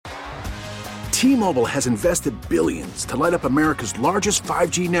T-Mobile has invested billions to light up America's largest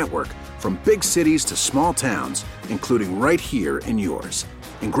 5G network, from big cities to small towns, including right here in yours.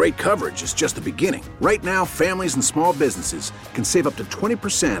 And great coverage is just the beginning. Right now, families and small businesses can save up to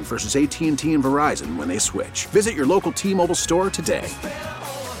 20% versus AT&T and Verizon when they switch. Visit your local T-Mobile store today.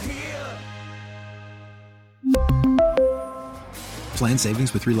 Plan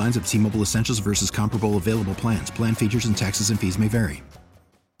savings with 3 lines of T-Mobile Essentials versus comparable available plans. Plan features and taxes and fees may vary.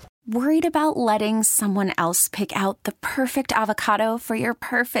 Worried about letting someone else pick out the perfect avocado for your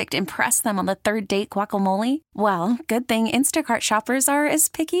perfect impress them on the third date guacamole? Well, good thing Instacart shoppers are as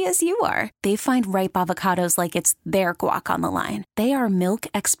picky as you are. They find ripe avocados like it's their guac on the line. They are milk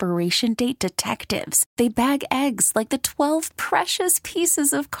expiration date detectives. They bag eggs like the 12 precious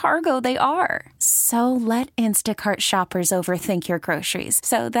pieces of cargo they are. So let Instacart shoppers overthink your groceries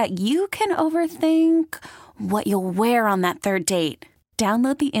so that you can overthink what you'll wear on that third date.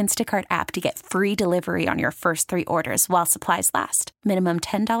 Download the Instacart app to get free delivery on your first 3 orders while supplies last. Minimum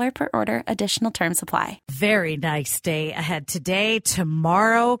 $10 per order. Additional terms apply. Very nice day ahead today.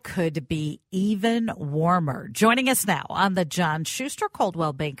 Tomorrow could be even warmer. Joining us now on the John Schuster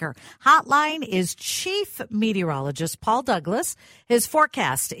Coldwell Banker Hotline is Chief Meteorologist Paul Douglas. His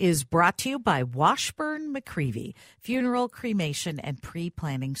forecast is brought to you by Washburn McCreevy Funeral, Cremation, and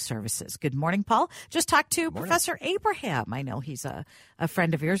Pre-Planning Services. Good morning, Paul. Just talked to Professor Abraham. I know he's a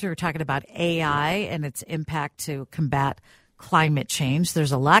friend of yours. We were talking about AI and its impact to combat climate change.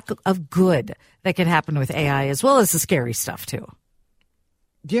 There's a lot of good that can happen with AI, as well as the scary stuff, too.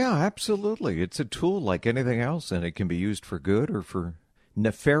 Yeah, absolutely. It's a tool like anything else, and it can be used for good or for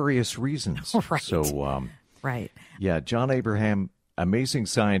nefarious reasons. Right. So, right. Yeah, John Abraham, amazing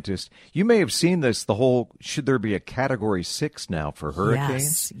scientist. You may have seen this, the whole, should there be a Category 6 now for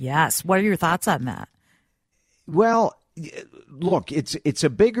hurricanes? Yes. What are your thoughts on that? Well, look, it's a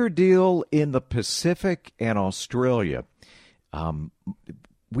bigger deal in the Pacific and Australia.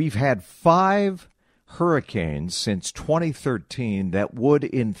 We've had 5 hurricanes since 2013 that would,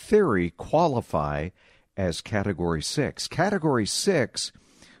 in theory, qualify as Category 6. Category 6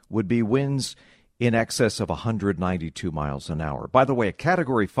 would be winds in excess of 192 miles an hour. By the way, a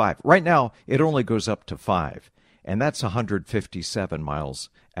Category 5, right now, it only goes up to 5, and that's 157 miles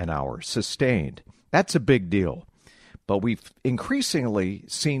an hour sustained. That's a big deal. But we've increasingly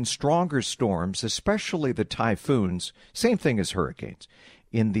seen stronger storms, especially the typhoons, same thing as hurricanes,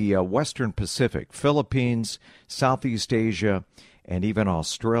 in the Western Pacific, Philippines, Southeast Asia, and even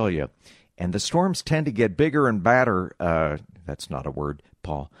Australia. And the storms tend to get bigger and badder. That's not a word,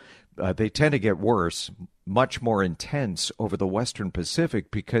 Paul. They tend to get worse, much more intense over the Western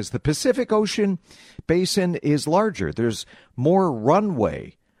Pacific because the Pacific Ocean basin is larger. There's more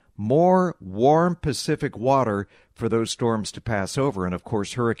runway, more warm Pacific water for those storms to pass over. And, of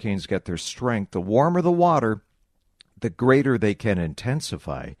course, hurricanes get their strength. The warmer the water, the greater they can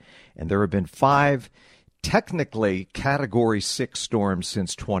intensify. And there have been 5 technically Category 6 storms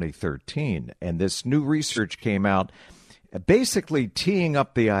since 2013. And this new research came out basically teeing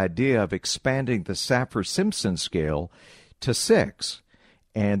up the idea of expanding the Saffir-Simpson scale to 6.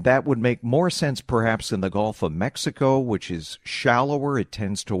 And that would make more sense perhaps in the Gulf of Mexico, which is shallower. It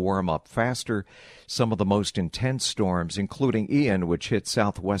tends to warm up faster. Some of the most intense storms, including Ian, which hit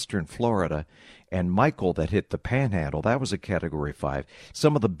southwestern Florida, and Michael that hit the Panhandle, that was a Category 5.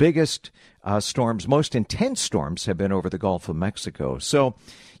 Some of the biggest storms, most intense storms, have been over the Gulf of Mexico. So,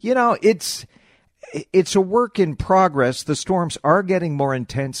 you know, it's a work in progress. The storms are getting more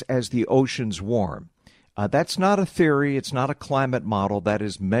intense as the oceans warm. That's not a theory. It's not a climate model. That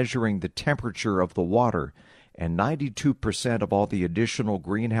is measuring the temperature of the water. And 92% of all the additional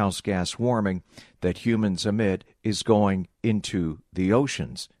greenhouse gas warming that humans emit is going into the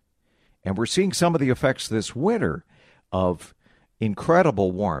oceans. And we're seeing some of the effects this winter of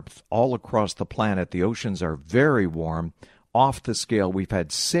incredible warmth all across the planet. The oceans are very warm, off the scale. We've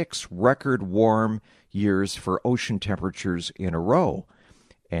had 6 record warm years for ocean temperatures in a row.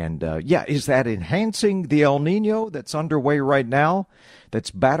 And, is that enhancing the El Nino that's underway right now,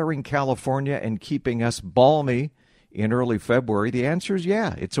 that's battering California and keeping us balmy in early February? The answer is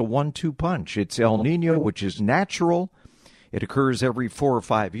yeah. It's a 1-2 punch. It's El Nino, which is natural. It occurs every 4 or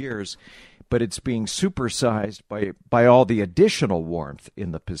 5 years, but it's being supersized by all the additional warmth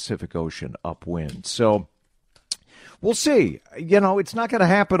in the Pacific Ocean upwind. So we'll see. You know, it's not going to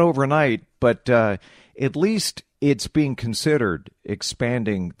happen overnight, but at least it's being considered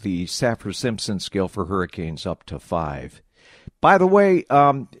expanding the Saffir-Simpson scale for hurricanes up to 5. By the way,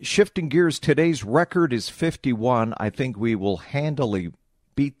 shifting gears, today's record is 51. I think we will handily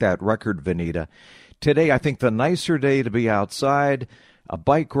beat that record, Vanita. Today, I think the nicer day to be outside. a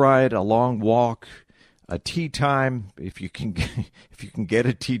bike ride, a long walk, a tea time, if you can get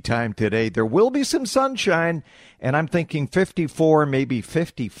a tea time today. There will be some sunshine, and I'm thinking 54, maybe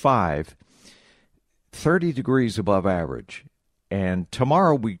 55, 30 degrees above average. And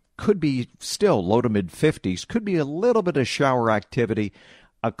tomorrow we could be still low to mid-50s, could be a little bit of shower activity.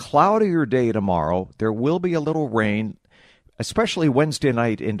 A cloudier day tomorrow. There will be a little rain, especially Wednesday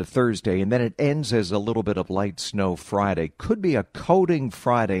night into Thursday, and then it ends as a little bit of light snow Friday. Could be a coating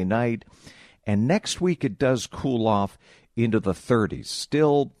Friday night. And next week it does cool off into the 30s,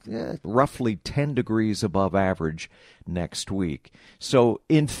 still roughly 10 degrees above average next week. So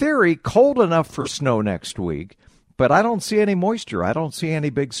in theory, cold enough for snow next week, but I don't see any moisture. I don't see any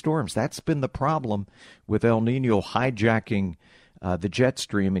big storms. That's been the problem with El Nino hijacking the jet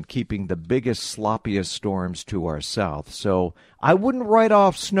stream and keeping the biggest, sloppiest storms to our south. So I wouldn't write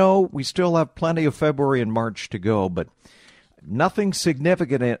off snow. We still have plenty of February and March to go, but nothing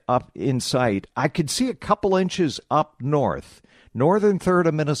significant up in sight. I could see a couple inches up north. Northern third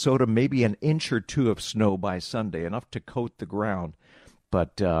of Minnesota, maybe an inch or two of snow by Sunday, enough to coat the ground.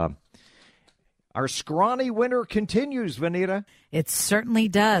 But our scrawny winter continues, Vanita. It certainly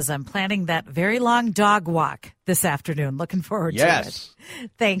does. I'm planning that very long dog walk this afternoon. Looking forward to it.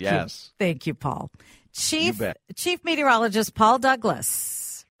 Thank you. Thank you, Paul. Chief Meteorologist Paul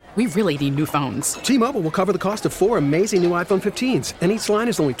Douglas. We really need new phones. T-Mobile will cover the cost of 4 amazing new iPhone 15s, and each line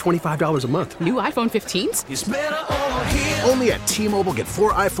is only $25 a month. New iPhone 15s? It's better over here. Only at T-Mobile, get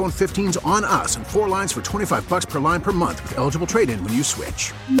 4 iPhone 15s on us and 4 lines for $25 per line per month with eligible trade-in when you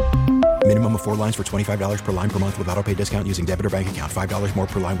switch. Minimum of 4 lines for $25 per line per month with autopay discount using debit or bank account. $5 more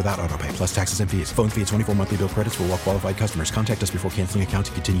per line without autopay, plus taxes and fees. Phone fee at 24 monthly bill credits for well-qualified customers. Contact us before canceling account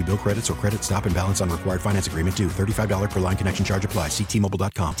to continue bill credits or credit stop and balance on required finance agreement due. $35 per line connection charge applies. See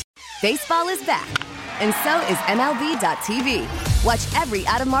T-Mobile.com. Baseball is back, and so is MLB.tv. Watch every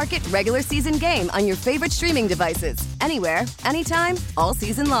out-of-market regular season game on your favorite streaming devices. Anywhere, anytime, all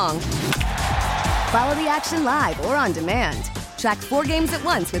season long. Follow the action live or on demand. Track 4 games at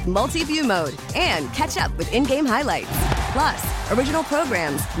once with multi-view mode and catch up with in-game highlights. Plus, original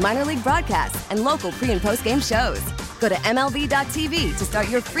programs, minor league broadcasts, and local pre- and post-game shows. Go to MLB.tv to start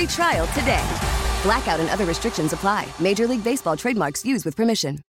your free trial today. Blackout and other restrictions apply. Major League Baseball trademarks used with permission.